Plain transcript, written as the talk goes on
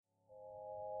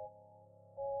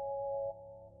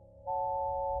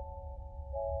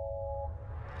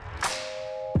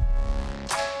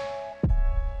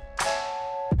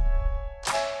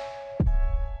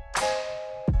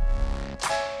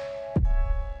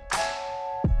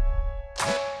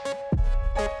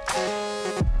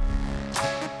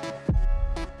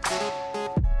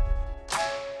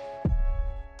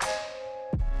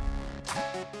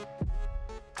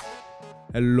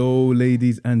Hello,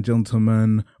 ladies and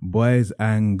gentlemen, boys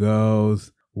and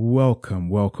girls.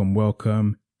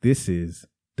 Welcome. This is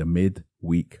the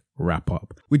midweek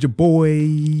wrap-up with your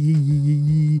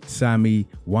boy, Sammy,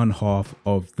 one half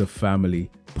of the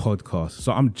family podcast.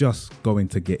 So I'm just going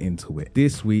to get into it.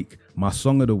 This week, my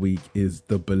song of the week is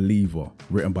The Believer,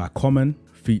 written by Common,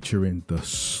 featuring the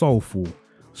soulful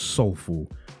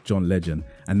John Legend.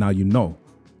 And now you know,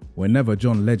 whenever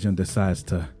John Legend decides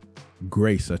to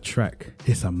grace a track,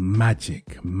 it's a magic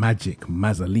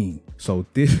mazzoline. So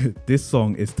this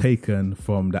song is taken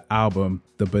from the album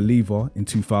The Believer in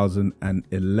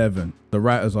 2011. The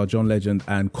writers are John Legend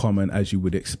and Common, as you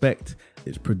would expect.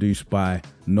 It's produced by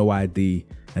No ID,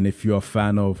 and if you're a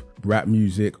fan of rap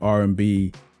music,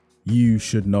 R&B, you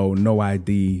should know No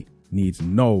ID needs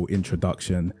no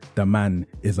introduction. The man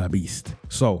is a beast.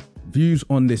 So, views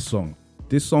on this song.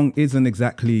 This song isn't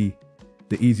exactly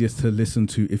the easiest to listen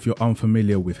to if you're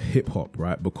unfamiliar with hip hop,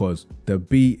 right? Because the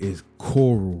beat is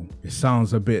choral. It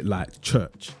sounds a bit like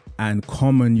church. And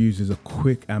Common uses a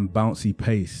quick and bouncy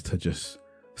pace to just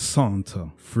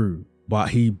saunter through.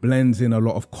 But he blends in a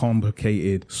lot of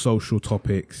complicated social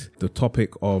topics, the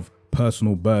topic of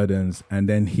personal burdens, and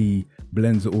then he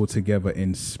blends it all together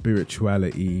in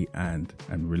spirituality and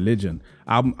religion.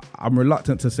 I'm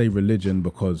reluctant to say religion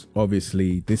because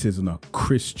obviously this isn't a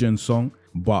Christian song,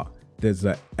 but there's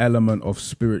an element of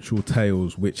spiritual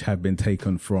tales which have been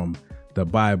taken from the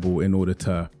Bible in order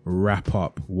to wrap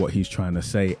up what he's trying to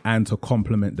say and to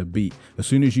complement the beat. As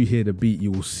soon as you hear the beat,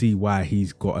 you will see why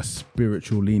he's got a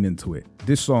spiritual leaning to it.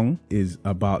 This song is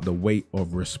about the weight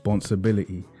of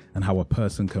responsibility and how a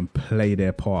person can play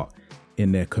their part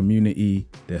in their community,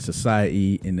 their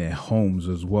society, in their homes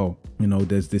as well. You know,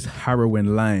 there's this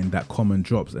harrowing line that Common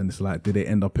drops, and it's like, did they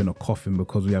end up in a coffin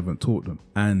because we haven't taught them?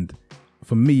 And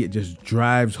for me, it just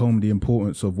drives home the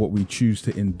importance of what we choose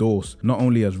to endorse, not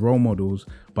only as role models,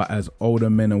 but as older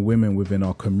men and women within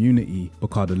our community,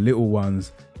 because the little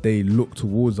ones, they look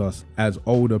towards us as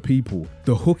older people.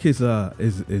 The hook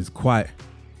is quite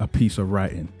a piece of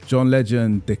writing. John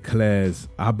Legend declares,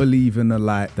 "I believe in the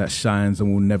light that shines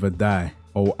and will never die.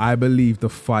 Oh, I believe the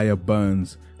fire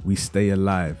burns, we stay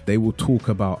alive. They will talk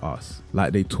about us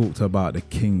like they talked about the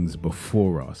kings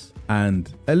before us."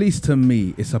 And at least to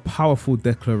me, it's a powerful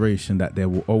declaration that there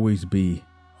will always be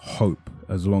hope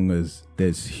as long as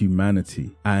there's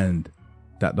humanity, and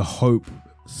that the hope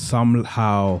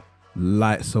somehow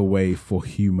lights a way for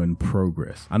human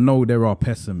progress. I know there are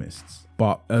pessimists,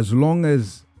 but as long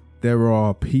as there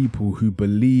are people who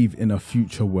believe in a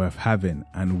future worth having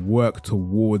and work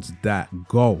towards that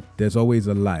goal, there's always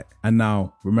a light. And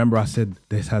now, remember I said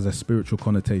this has a spiritual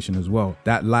connotation as well.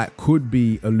 That light could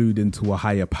be alluding to a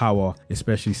higher power,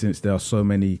 especially since there are so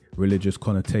many religious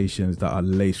connotations that are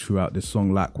laced throughout this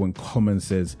song, like when Common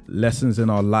says, "Lessons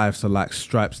in our lives are like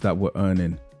stripes that we're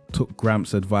earning. Took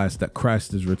Gramps' advice that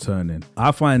Christ is returning."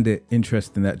 I find it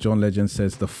interesting that John Legend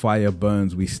says the fire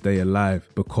burns, we stay alive,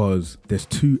 because there's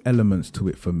two elements to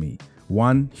it for me.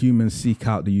 One, humans seek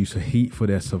out the use of heat for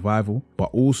their survival, but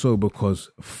also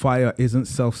because fire isn't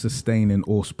self-sustaining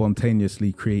or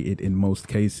spontaneously created in most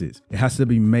cases. It has to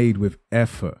be made with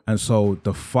effort, and so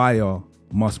the fire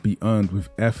must be earned with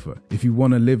effort. If you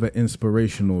want to live an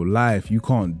inspirational life, you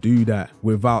can't do that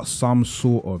without some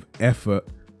sort of effort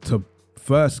to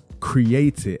first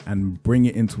create it and bring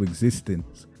it into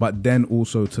existence, but then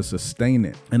also to sustain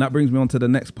it. And that brings me on to the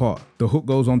next part. The hook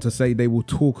goes on to say, "They will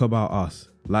talk about us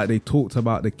like they talked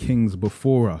about the kings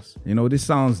before us." You know, this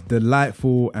sounds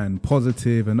delightful and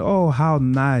positive and, oh, how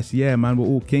nice. Yeah, man, we're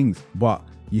all kings. But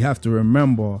you have to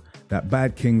remember that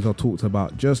bad kings are talked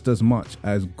about just as much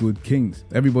as good kings.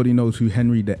 Everybody knows who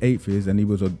Henry VIII is, and he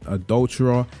was an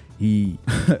adulterer. He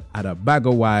had a bag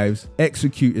of wives,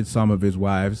 executed some of his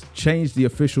wives, changed the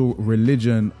official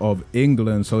religion of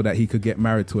England so that he could get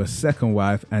married to a second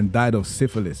wife, and died of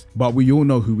syphilis. But we all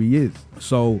know who he is.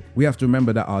 So we have to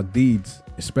remember that our deeds,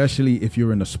 especially if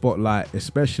you're in the spotlight,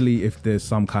 especially if there's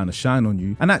some kind of shine on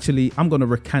you. And actually, I'm going to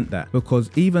recant that,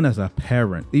 because even as a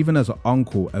parent, even as an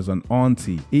uncle, as an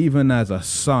auntie, even as a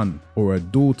son or a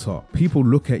daughter, people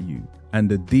look at you and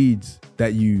the deeds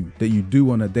that you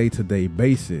do on a day-to-day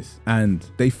basis, and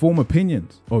they form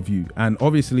opinions of you. And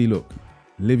obviously, look,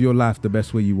 live your life the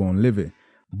best way you want to live it.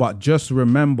 But just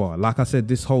remember, like I said,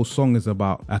 this whole song is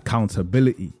about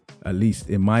accountability, at least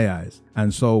in my eyes.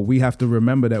 And so we have to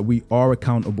remember that we are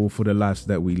accountable for the lives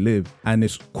that we live. And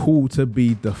it's cool to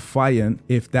be defiant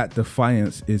if that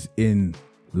defiance is in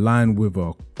line with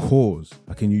a cause.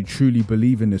 Like, can you truly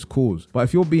believe in this cause? But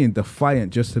if you're being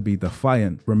defiant just to be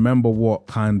defiant, remember what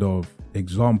kind of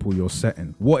example you're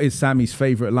setting. What is Sammy's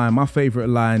favorite line? My favorite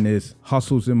line is,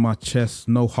 hustle's in my chest,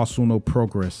 no hustle, no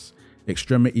progress.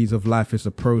 Extremities of life is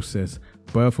a process.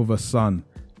 Birth of a son,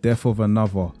 death of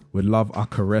another. With love I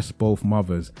caressed both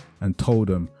mothers and told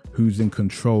them who's in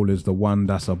control is the one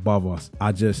that's above us.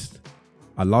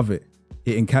 I love it.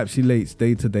 It encapsulates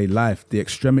day-to-day life, the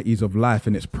extremities of life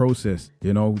and its process.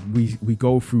 You know, we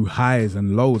go through highs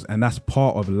and lows, and that's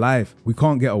part of life. We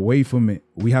can't get away from it.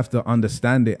 We have to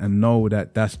understand it and know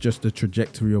that that's just the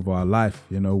trajectory of our life.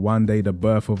 You know, one day the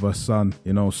birth of a son,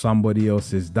 you know, somebody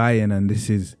else is dying, and this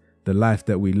is the life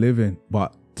that we live in.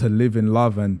 But to live in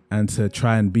love and to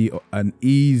try and be an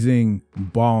easing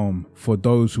balm for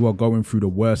those who are going through the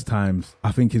worst times,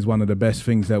 I think is one of the best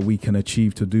things that we can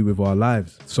achieve to do with our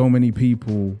lives. So many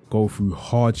people go through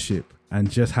hardship, and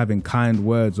just having kind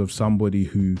words of somebody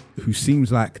who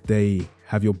seems like they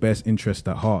have your best interest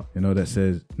at heart, you know, that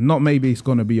says, not maybe it's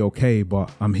gonna be okay,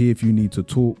 but I'm here if you need to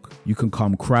talk. You can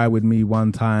come cry with me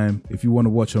one time. If you want to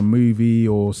watch a movie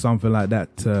or something like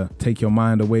that to take your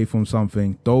mind away from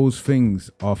something, those things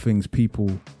are things people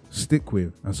stick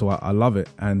with. And so I love it.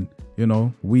 And you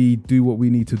know, we do what we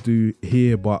need to do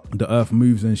here, but the earth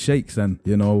moves and shakes, and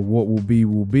you know, what will be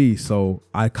will be. So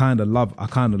I kind of love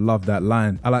that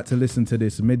line. I like to listen to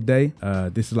this midday.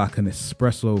 This is like an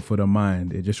espresso for the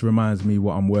mind. It just reminds me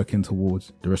what I'm working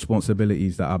towards, the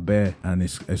responsibilities that I bear, and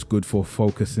it's good for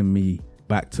focusing me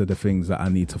back to the things that I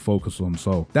need to focus on.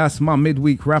 So that's my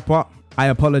midweek wrap up. I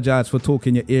apologize for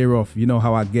talking your ear off. You know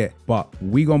how I get, but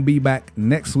we gonna be back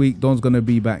next week. Don's gonna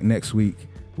be back next week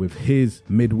with his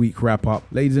midweek wrap up.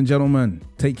 Ladies and gentlemen,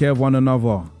 take care of one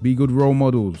another. Be good role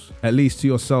models, at least to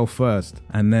yourself first,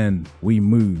 and then we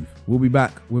move. We'll be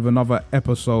back with another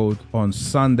episode on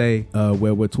Sunday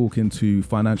where we're talking to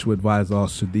financial advisor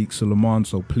Sadiq Suleiman.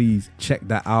 So please check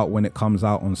that out when it comes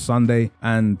out on Sunday.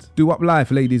 And do up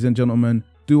life, ladies and gentlemen.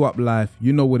 Do up life.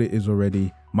 You know what it is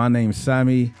already. My name's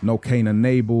Sammy, no Cain and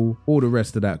Nabal, all the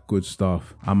rest of that good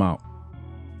stuff. I'm out.